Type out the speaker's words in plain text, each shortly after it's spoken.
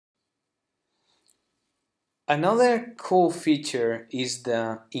Another cool feature is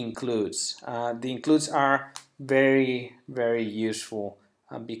the includes. The includes are very, very useful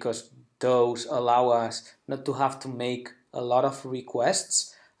because those allow us not to have to make a lot of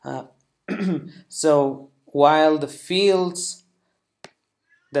requests. So while the fields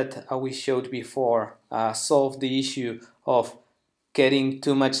that we showed before solve the issue of getting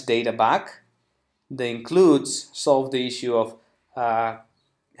too much data back, the includes solve the issue of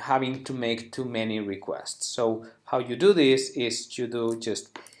having to make too many requests. So how you do this is you do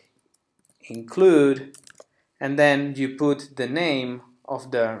just include and then you put the name of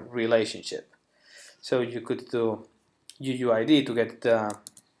the relationship. So you could do UUID to get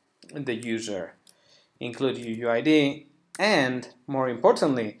the user, include UUID, and more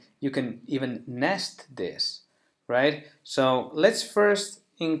importantly, you can even nest this, right? So let's first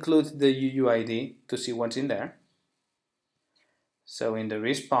include the UUID to see what's in there. So in the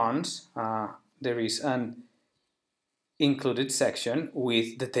response, there is an included section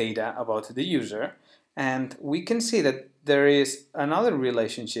with the data about the user, and we can see that there is another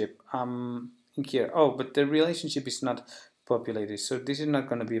relationship in here. Oh, but the relationship is not populated, so this is not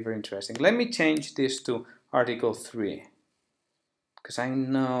going to be very interesting. Let me change this to article 3 because I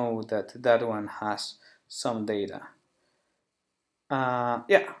know that that one has some data.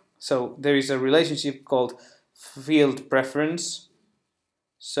 Yeah, so there is a relationship called field preference.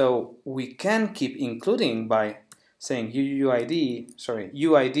 So we can keep including by saying UID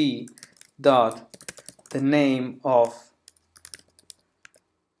dot the name of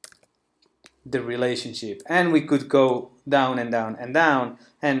the relationship, and we could go down and down and down,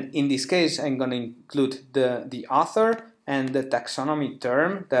 and in this case I'm going to include the author and the taxonomy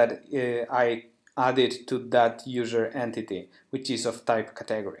term that I added to that user entity, which is of type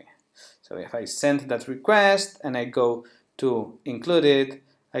category. So if I send that request and I go to include it,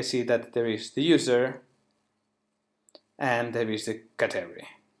 I see that there is the user and there is the category.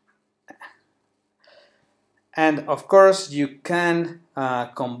 And of course you can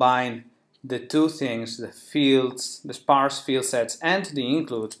combine the two things, the fields, the sparse field sets and the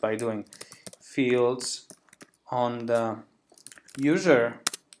includes, by doing fields on the user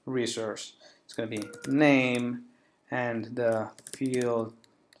resource. It's going to be name, and the field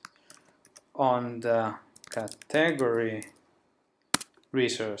on the category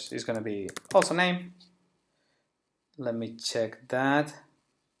resource is going to be also name. Let me check that.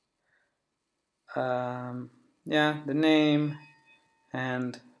 Yeah, the name,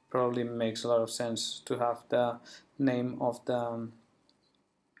 and probably makes a lot of sense to have the name of the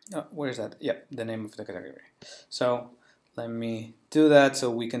where is that? Yeah, the name of the category. So let me do that so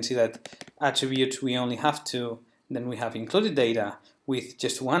we can see that attributes we only have two. Then we have included data with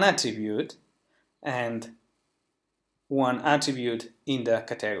just one attribute and one attribute in the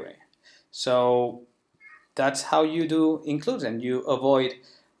category. So that's how you do include, and you avoid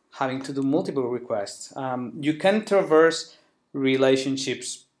having to do multiple requests. You can traverse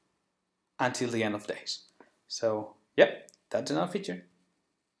relationships until the end of days. So, yep, that's another feature.